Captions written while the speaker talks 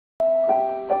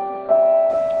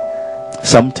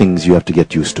Some things you have to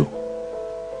get used to.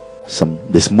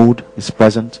 This mood is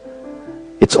present.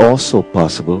 It's also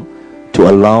possible to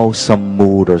allow some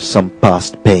mood or some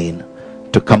past pain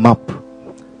to come up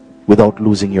without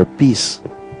losing your peace.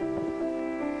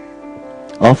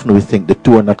 Often we think the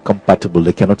two are not compatible,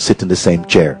 they cannot sit in the same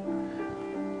chair.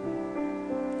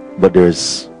 But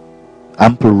there's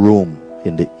ample room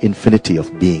in the infinity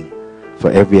of being for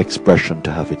every expression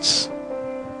to have its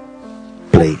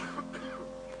play,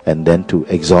 and then to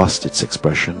exhaust its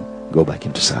expression, go back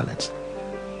into silence.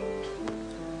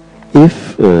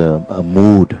 If a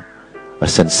mood, a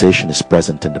sensation is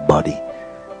present in the body,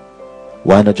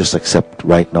 why not just accept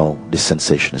right now this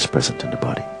sensation is present in the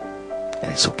body,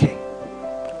 and it's okay.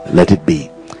 Let it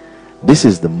be. This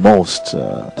is the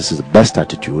best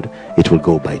attitude. It will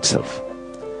go by itself.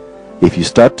 If you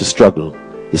start to struggle,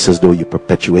 it's as though you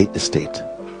perpetuate the state.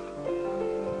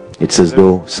 It's as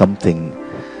though something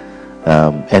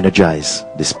energizes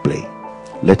this play.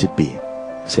 Let it be.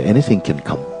 Say anything can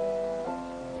come.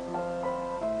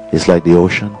 It's like the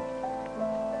ocean.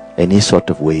 Any sort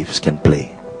of waves can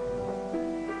play.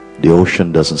 The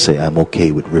ocean doesn't say, I'm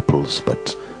okay with ripples,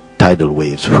 but tidal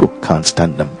waves, can't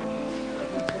stand them.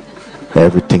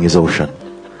 Everything is ocean.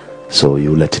 So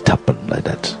you let it happen like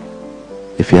that.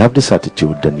 If you have this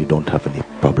attitude, then you don't have any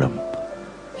problem.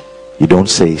 You don't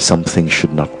say something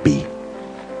should not be.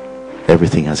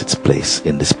 Everything has its place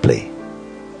in this play.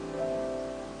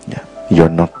 Yeah, you're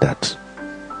not that.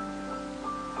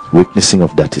 Witnessing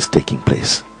of that is taking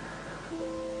place.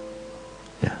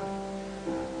 Yeah.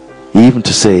 Even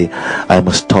to say, I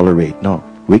must tolerate. No,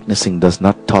 witnessing does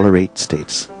not tolerate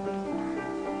states.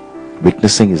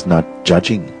 Witnessing is not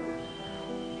judging.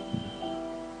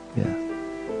 Yeah.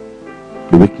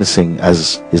 The witnessing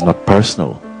is not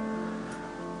personal.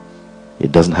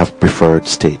 It doesn't have preferred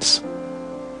states.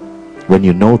 When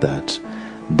you know that,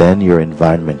 then your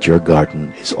environment, your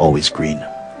garden is always green.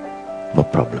 No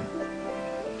problem.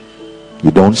 You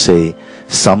don't say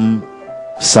some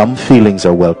feelings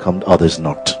are welcomed, others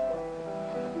not.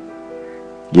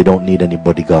 You don't need any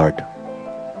bodyguard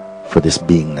for this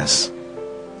beingness.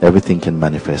 Everything can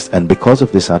manifest, and because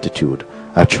of this attitude,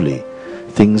 actually,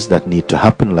 things that need to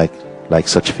happen like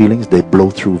such feelings, they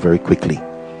blow through very quickly,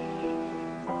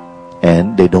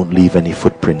 and they don't leave any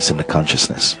footprints in the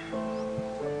consciousness.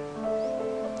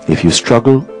 If you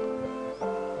struggle,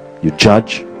 you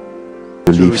judge,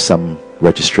 you leave some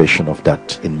registration of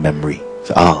that in memory.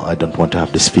 So, I don't want to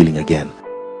have this feeling again.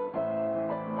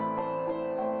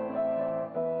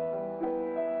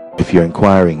 If you're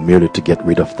inquiring merely to get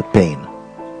rid of the pain,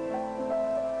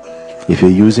 if you're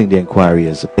using the inquiry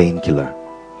as a painkiller,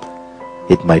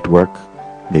 it might work,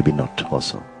 maybe not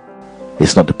also.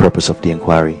 It's not the purpose of the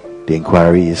inquiry. The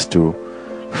inquiry is to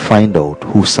find out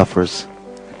who suffers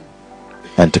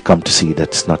and to come to see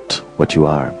that's not what you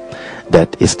are.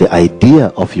 That is the idea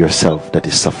of yourself that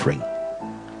is suffering.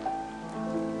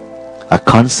 A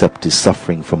concept is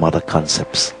suffering from other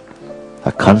concepts.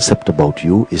 A concept about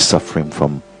you is suffering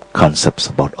from concepts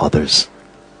about others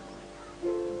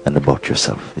and about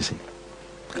yourself, you see,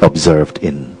 observed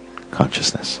in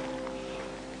consciousness.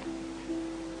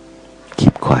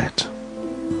 Keep quiet.